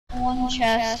One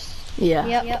chest. Yeah.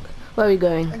 Yep. Where are we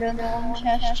going? We're doing the one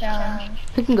chest challenge.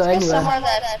 We can go Let's go anywhere. somewhere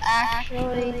that's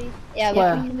actually. Yeah, we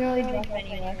Where? can really jump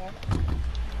anywhere.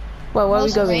 Where are we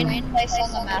Most going? random place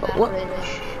on the map. What?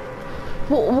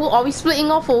 What? Are we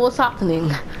splitting off or what's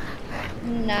happening?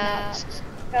 Nah.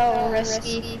 So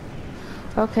risky.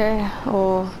 Okay.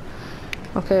 Or.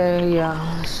 Okay.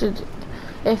 Yeah. Should.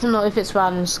 If not, if it's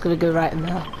bad, I'm just gonna go right in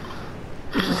there.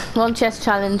 One chest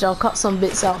challenge. I'll cut some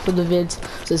bits out for the vid,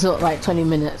 so it's not like 20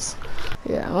 minutes.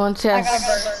 Yeah, one chest.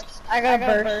 I got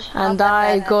a burst. And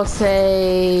I got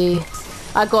a.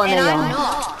 I got an AR. I'm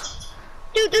not.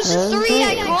 Dude, there's 3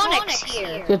 iconics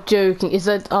here. You're joking. Is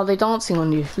that? Are they dancing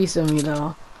on you? Please tell me they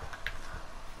are.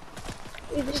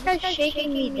 Dude, this guy's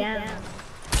shaking me down.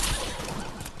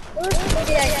 There's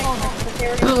 3 iconics, but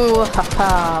they're. Ooh,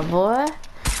 haha, boy.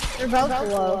 They're both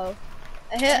low.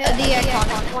 I hit the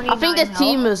iconic 29 I think they're health.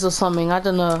 teamers or something. I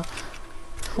don't know.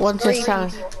 One chest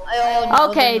challenge.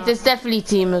 Okay, there's definitely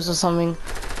teamers or something.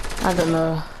 I don't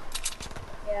know.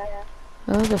 Yeah.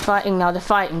 Oh, they're fighting now. They're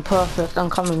fighting. Perfect. I'm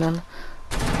coming then.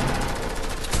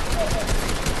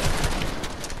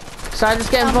 So I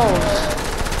just get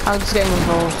involved. I'm just getting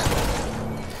involved.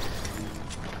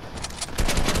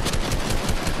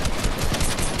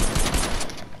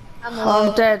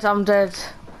 I'm dead. I'm dead.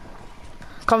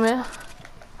 Come here.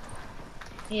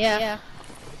 Yeah.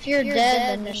 If you're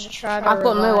dead, then just try to I've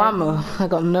got no revive. ammo. I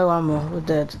got no ammo. We're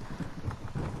dead.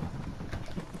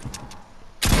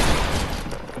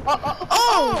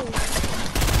 Oh!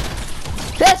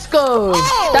 Let's go!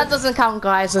 Oh! That doesn't count,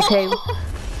 guys, okay?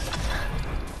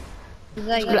 Is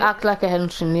that You you? act like a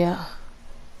henchman, yeah.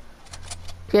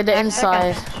 Get the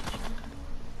inside.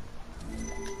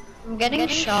 I'm getting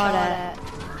shot at.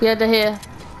 Yeah, they're here.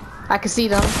 I can see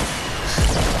them.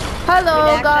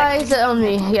 Hello, guys. They're on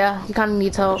me. Yeah, you kind of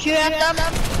need help. Shoot at them.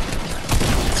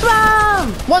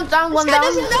 Spam! One down, one down.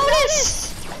 Doesn't notice.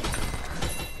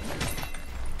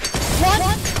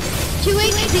 2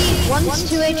 HP. One's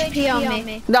 2 HP on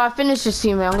me. No, I finished this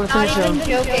teammate. I'm gonna Not finish even him.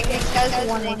 joking. This guy's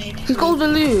 1 HP. He's got all the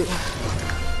loot.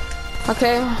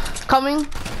 Okay, coming. Dude,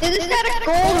 this got a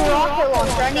gold rocket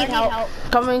launcher. I need help.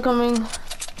 Coming, coming.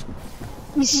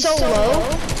 He's so low.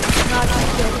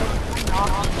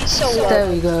 He's so low. There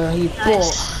we go. He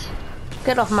bought.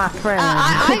 Get off my friend.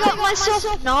 I got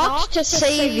myself knocked to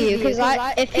save you, because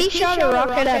if he shot a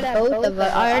rocket at both of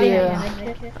us, I already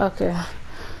damaged it. Okay.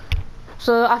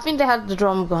 So I think they had the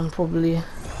drum gun probably.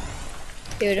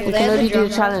 Dude, if We they can had only the do a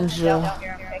drum challenge gun, though. I'm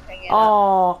picking it up.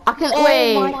 Oh, I can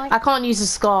wait. my- I can't use the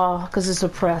scar because it's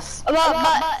suppressed. But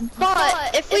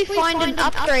if we find an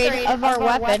upgrade of our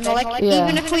weapon, like Yeah.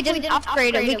 even if we didn't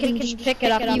upgrade it, we can just pick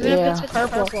it up, even Yeah. if it's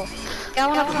purple. I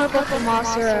want a purple from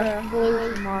Moss or a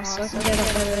blue from Moss, so I can get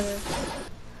a better.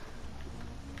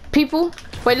 People,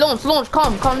 wait, launch,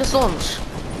 come, let's launch.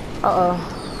 I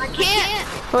can't.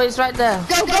 Oh, it's right there.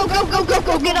 Go,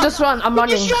 get up. Just run. I'm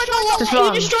running. Just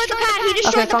run. He destroyed the pad. He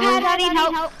destroyed the coming. pad. I need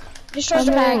help. Destroyed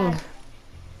the pad. Coming.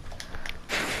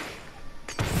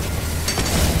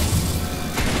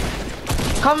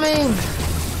 Coming.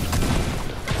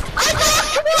 I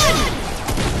knocked one!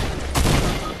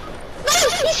 No,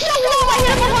 he's so low, I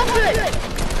hit him 100!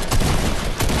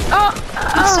 Oh,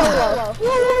 He's so low.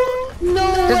 No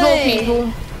there's way. more people.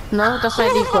 No, that's my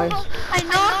decoy. I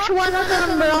knocked one with an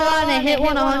umbrella and I hit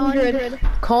one 100.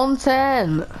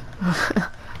 Content.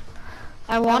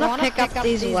 I want to pick up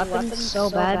these weapons so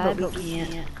bad, but we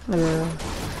can't. Yeah.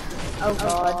 Oh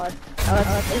god.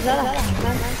 Is that a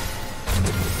hangman?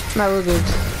 No, we're good.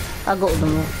 I got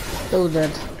them all. They're all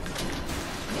dead.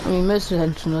 I mean, most of the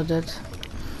henchmen are dead.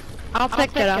 I'll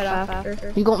pick it up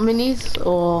after. You got minis,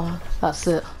 or that's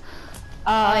it?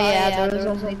 Oh yeah, there was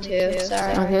only 2.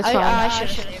 Sorry. Okay, it's fine. I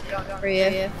should have gone for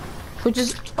you. We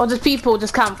just, oh, there's people,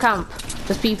 just camp.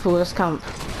 There's people, just camp.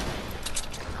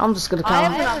 I'm just gonna I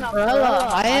camp. have an umbrella.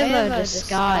 I have a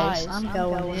disguise. I'm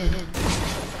going in.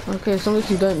 Okay, as long as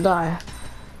you don't die.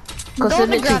 Because they're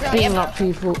literally beating up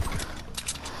people.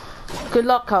 Good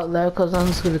luck out there, because I'm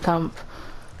just gonna camp.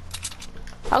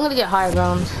 I'm gonna get high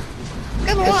ground.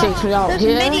 Good It takes me out There's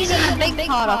here. minis in the big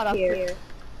pot up here.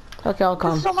 Okay, I'll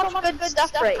come. There's so much good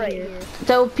stuff right here.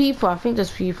 There were people, I think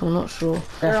there's people, not sure.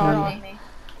 They're Definitely. on me.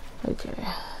 Okay.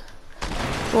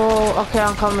 Well, okay,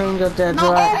 I'm coming, you're dead,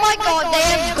 No, right? oh my god, they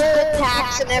have gold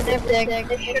packs and everything.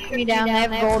 They shook me down, they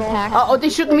have gold packs. Oh, they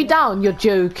shook me down, you're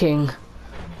joking.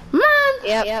 Man!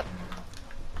 Yep.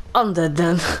 I'm dead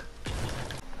then.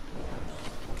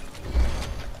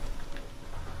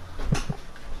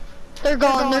 They're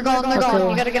gone. Okay.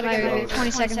 You gotta get my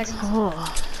 20 seconds.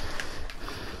 Oh,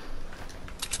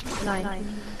 9.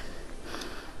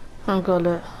 I got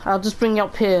it. I'll just bring you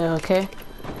up here, okay?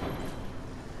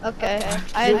 Okay.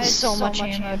 I had so much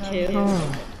ammo too.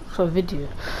 Oh, for video.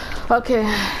 Okay.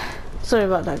 Sorry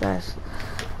about that, guys.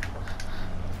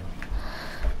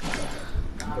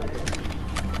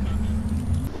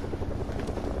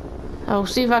 I'll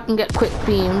see if I can get quick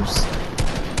beams.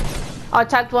 I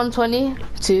tagged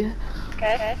 122.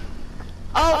 Okay.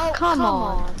 Oh, come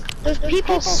on. There's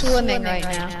people swimming right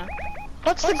now.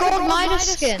 What's the gold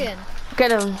Midas skin?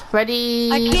 Get him.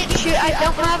 Ready? I can't shoot. I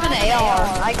don't have an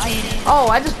AR. I can't. Oh,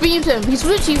 I just beamed him. He's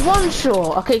literally one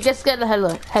shot. Okay, let's get the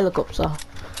helicopter.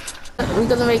 We're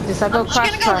gonna make this. I got crash.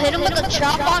 I'm just gonna go hit him with a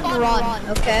chop on run.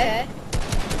 Okay.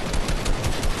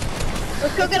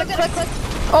 Let's go get a quick.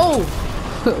 Oh.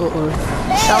 We're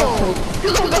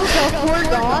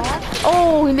gone.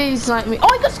 Oh, he nearly sniped me. Oh,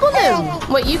 I just got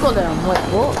him. Wait, you got him. Wait,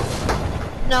 what?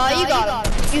 No, you got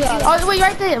him. You got him. Oh, wait,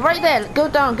 right there. Go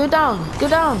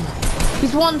down.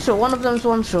 He's one shot. One of them's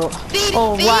one shot.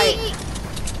 Oh, right.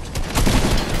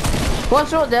 One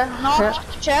shot there.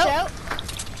 Yeah.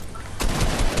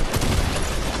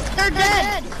 They're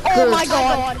dead. Oh my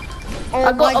god.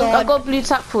 I got blue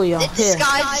tap for you. This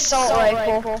guy's assault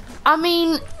rifle. I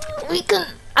mean,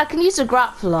 I can use a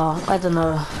grappler. I don't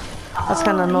know. That's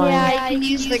kind of annoying. Yeah, you can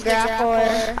use the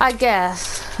grappler. I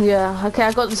guess. Yeah. Okay,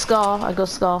 I got the scar.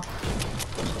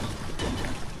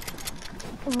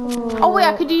 Oh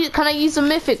wait, can I use a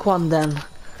mythic one then?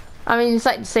 I mean, it's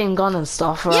like the same gun and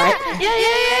stuff, right?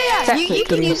 Yeah. You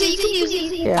can use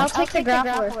it. Yeah. I'll take the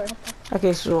grappler.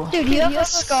 Okay, sure. Dude, you have a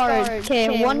scar.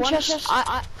 Okay, one chest.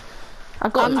 I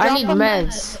need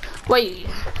meds. Wait.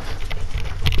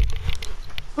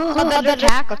 I better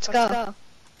attack. Let's go.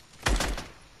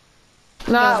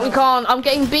 Nah, we can't. I'm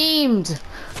getting beamed.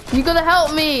 You gotta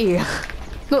help me.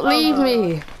 Not leave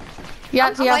me. You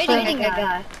actually have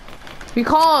to. We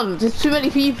can't. There's too many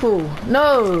people.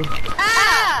 No.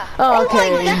 Ah! Oh,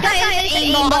 okay.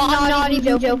 I'm not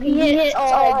even joking. He hits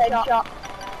all headshot.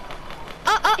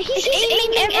 He's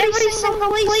aiming every single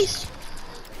place.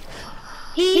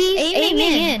 He's aiming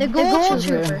in. The gold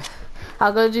trooper.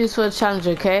 I'll go do this for a challenge,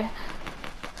 okay?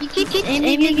 He keeps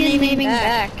aiming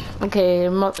back. Okay,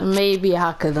 maybe a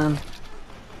hacker then.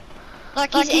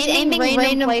 Like he's aiming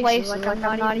random places. Like I'm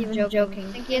not even joking.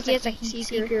 I think he has a heat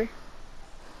seeker.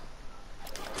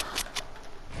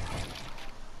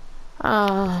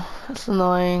 Ah, that's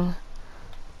annoying.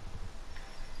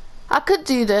 I could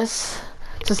do this.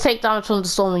 Just take damage from the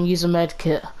storm and use a med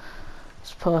kit.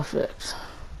 It's perfect.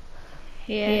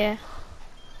 Yeah.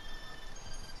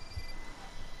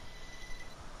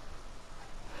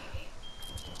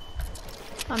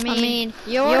 I mean,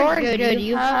 you're good.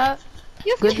 You have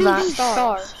good 2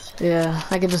 stars. Yeah,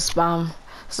 I can just spam.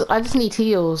 So I just need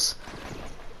heals.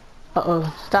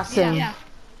 That's him. Yeah.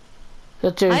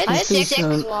 You're joking, I had please 6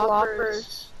 don't.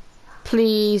 loppers.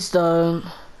 Please don't.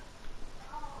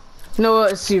 You know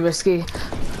what, it's too risky.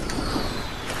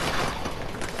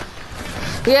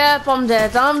 Yep, I'm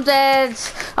dead. Yeah.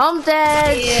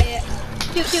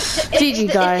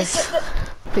 GG guys.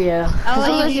 Yeah. As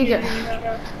long as you get.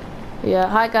 Yeah,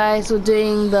 hi guys, we're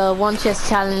doing the one chest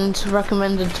challenge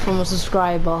recommended from a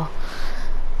subscriber.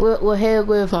 We're here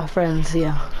with my friends,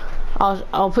 yeah.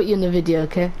 I'll put you in the video,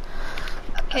 okay?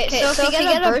 Okay, so if you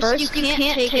get a burst, you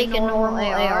can't take a normal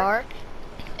AR.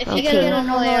 If you get a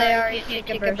normal AR, you can't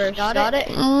take a burst. Got it?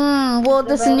 Well,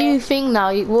 there's a new thing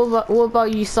now. What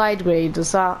about you side grade?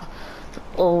 Is that...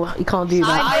 Oh, you can't do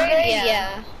that. Side grade?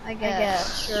 Yeah. I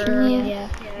guess. Sure.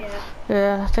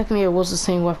 Yeah, technically it was the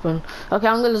same weapon. Okay,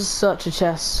 I'm gonna search a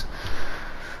chest.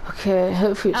 Okay,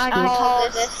 hopefully it's good. I call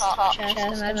this top chest.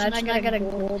 Imagine I got a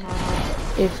gold.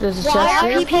 If there's a chest Why are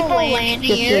here, people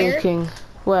landing here? you're joking.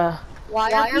 Where?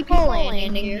 Why are people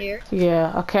landing here?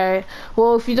 Yeah, okay.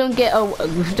 Well, if you don't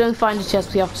find a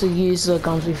chest, we have to use the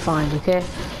guns we find, okay?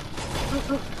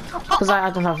 Because I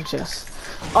don't have a chest.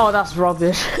 Oh, that's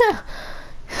rubbish.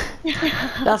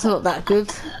 That's not that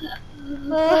good.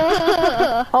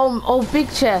 Oh, big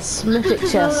chest, mythic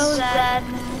chest.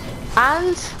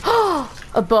 And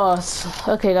a burst.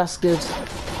 Okay, that's good.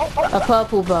 A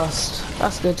purple burst.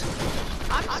 That's good.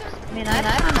 I mean, I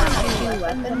have 2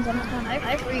 weapons. I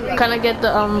have 3 weapons. Can I get the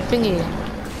thingy?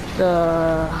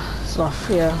 The stuff,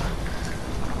 yeah.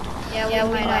 Yeah,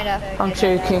 we might have to. I'm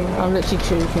choking. I'm literally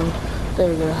choking. There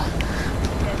we go.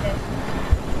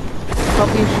 I'll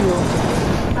give you.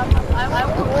 I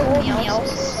want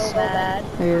meals so bad.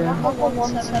 Yeah.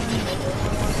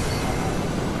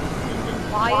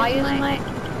 Why is my...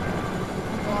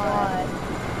 God.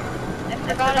 I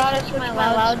forgot to turn my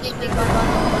loudspeaker on.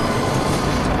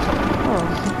 Oh,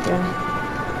 okay.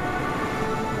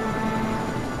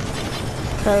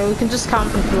 So we can just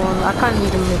camp if you want. I kind of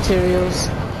need the materials.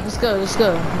 Let's go. Let's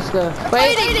go. Let's go.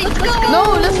 Wait. Let's go. No,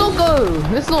 let's not go.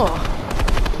 Let's not.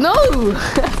 No. Oh,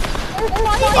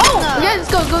 yeah.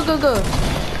 Let's go. Go. Go. Go.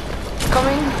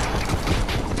 Coming.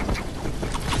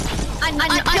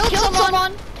 I killed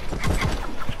someone.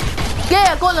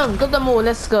 Yeah, got them. Got them all.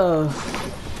 Let's go.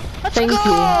 Thank you.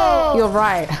 You're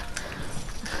right.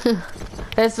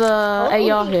 There's a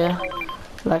AR here.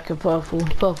 Like a purple.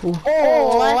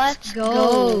 Oh, let's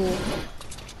go.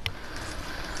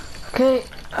 Okay.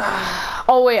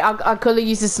 Oh wait, I could have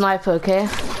used a sniper, okay?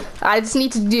 I just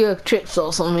need to do a trip shot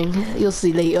or something. You'll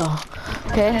see later.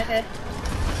 Okay?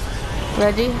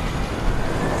 Ready? No.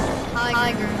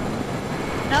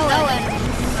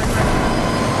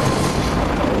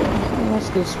 That's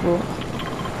good sport.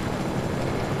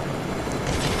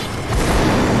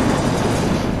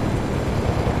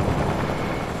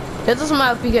 It doesn't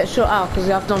matter if you get shot out because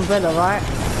you have the umbrella, right?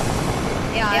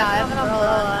 Yeah, I have an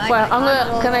umbrella.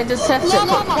 Well, can I just test it?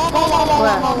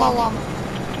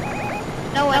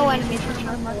 No enemies.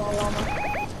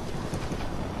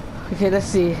 Okay, let's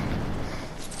see.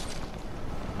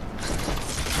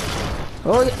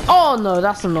 Oh no,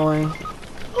 that's annoying.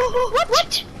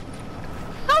 What?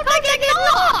 How did I get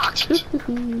knocked?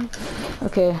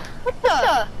 Okay. What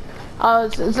the?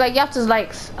 It's like you have to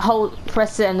like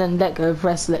press it and then let go,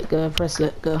 press, let go, press,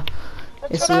 let go.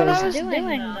 That's what I was doing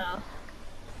though.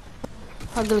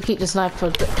 I'm gonna keep the sniper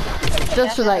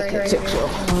just for like a tip shot.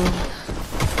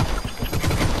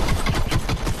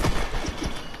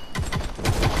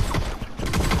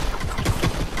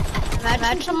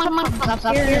 Imagine someone comes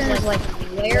up here and is like,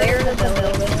 where the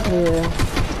building? Yeah.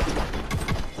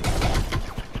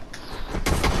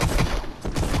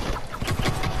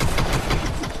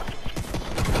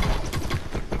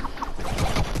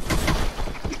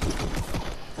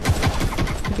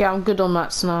 Yeah, I'm good on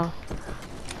maps now.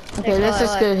 Okay, let's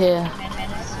just go here.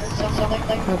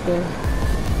 Okay.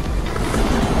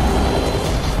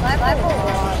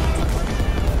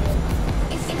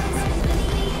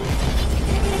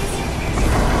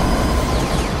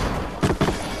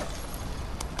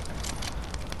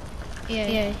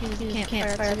 Yeah, he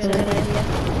can't fire. That's a good idea.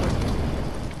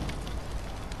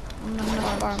 I'm gonna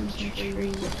farm some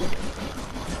trees.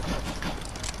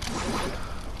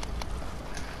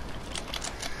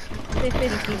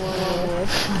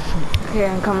 Okay,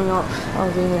 I'm coming up.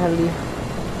 I'll do it heavily.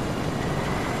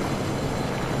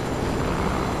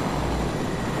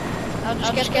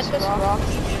 I'll just get this rock.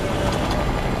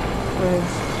 Where?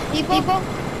 People?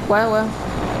 Where?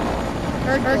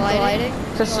 Bird gliding.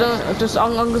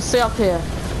 I'm gonna stay up here.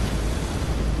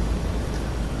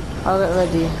 I'll get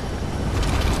ready.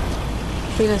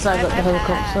 Feeling like I got the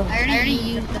helicopter. I already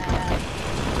used that.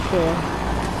 Yeah.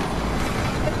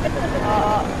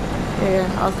 Yeah,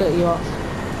 I'll get you up.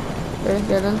 Okay,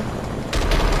 get in.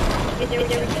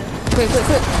 Quick.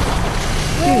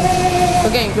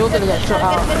 Okay, you're gonna get shot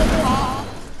out.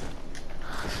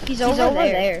 He's over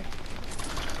there.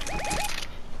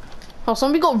 Oh,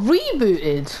 somebody got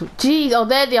rebooted. Jeez, oh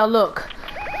there they are, look.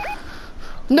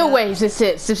 No way, this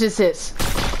hits.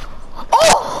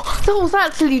 Oh, that was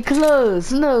actually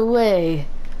close. No way.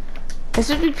 There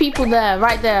should be people there,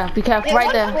 right there. Be careful,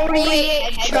 right there.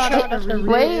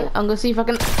 Wait, I'm gonna see if I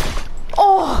can.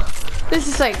 Oh, this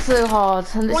is like so hard.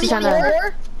 And this is kind of.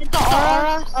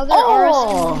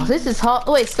 Oh, this is hard.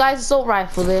 Wait, Sky's assault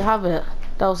rifle. They have it.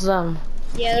 That was them.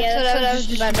 Yeah, that's what I was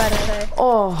just about to say.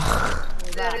 Oh,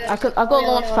 I got a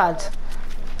launch pad.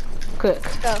 Quick.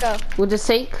 Go. We'll just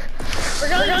take. We're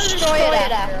gonna destroy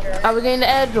it after. Are we getting the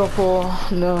airdrop or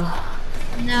no?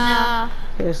 Nah.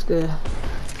 Okay, that's good.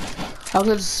 I'm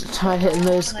gonna just try hitting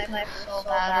those.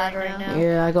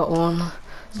 Yeah, I got one.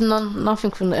 There's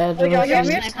nothing from the airdrop.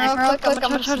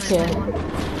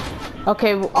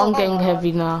 Okay, I'm getting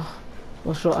heavy now.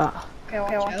 We'll shot at.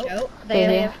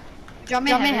 Okay. Jump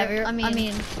in heavier. I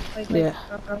mean. Yeah.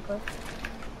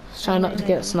 Try not to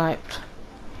get sniped.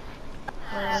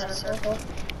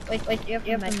 Wait, you have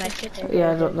to match it.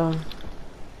 Yeah, I got them.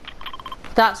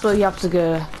 That's where you have to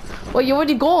go. Well, you're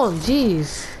already gone.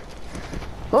 Jeez.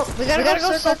 Oh. We gotta go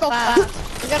so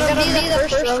fast. We gotta be the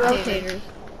first rotator.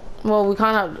 Well, we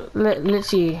can't have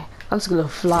literally. I'm just gonna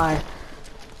fly.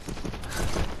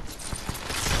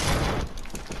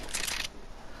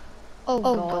 Oh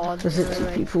god. There's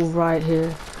literally people right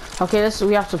here. Okay,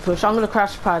 we have to push. I'm gonna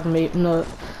crash pad, mate. No.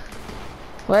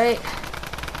 Wait.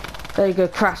 There you go,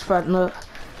 crash pad. No.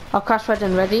 I'll crash pad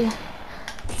in. Ready?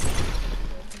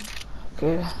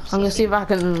 Okay. I'm gonna see if I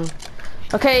can.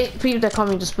 Okay, people, they're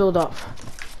coming. Just build up.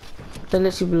 They're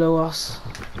literally below us.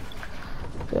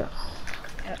 Yeah.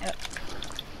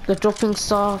 They're dropping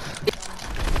stuff.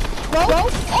 Oh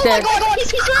my god,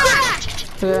 he's crashed!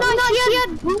 Yeah. Nice, he had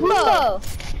Boombo.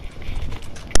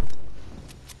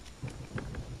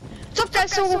 What's up,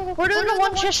 guys? So we're doing the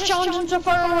one chest challenge and so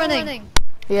far we're winning.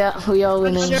 Yeah, we are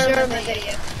winning.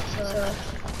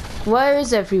 Where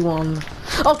is everyone?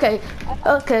 Okay,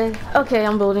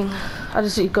 I'm building. I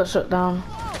just got shut down.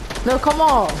 No, come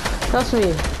on. That's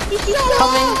me.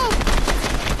 Coming.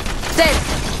 Dead.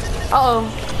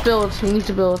 Uh-oh. Build. We need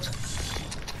to build.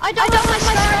 I don't have my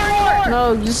star.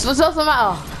 No, it doesn't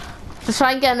matter. Just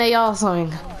try and get an AR or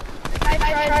something. I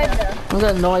tried though. I'm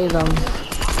gonna annoy them.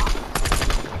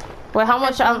 Wait, how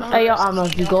much AR ammo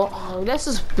have you got? Let's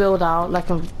just build out like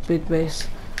a big base.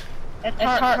 It's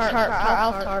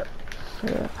heart.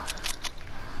 Yeah.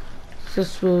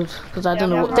 Just build, because I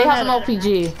don't know what. They have an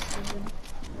RPG.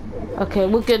 Okay,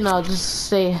 we're good now. Just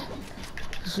stay.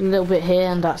 Just a little bit here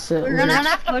and that's it. We're gonna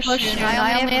have to push.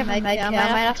 I only have a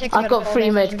med kit. I've got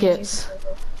 3 med kits.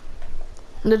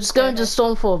 No, just go into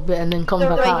storm for a bit and then come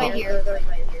back out.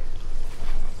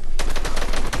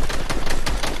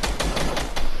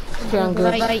 Okay, I'm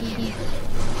good.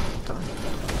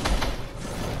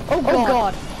 Oh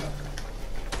god.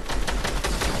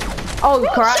 Oh,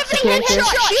 cracked. Okay, okay.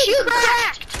 Shield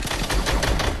cracked.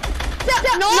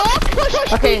 No, push.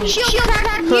 Okay, Shield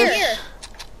cracked here.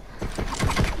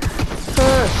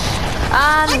 Push.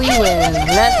 And we win.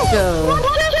 Let's go.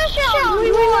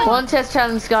 One test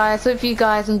challenge, guys. Hope you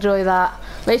guys enjoy that.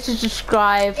 Make sure to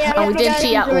subscribe. And we didn't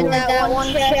cheat at all.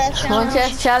 One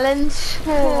test challenge.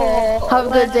 Have a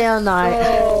good day or night.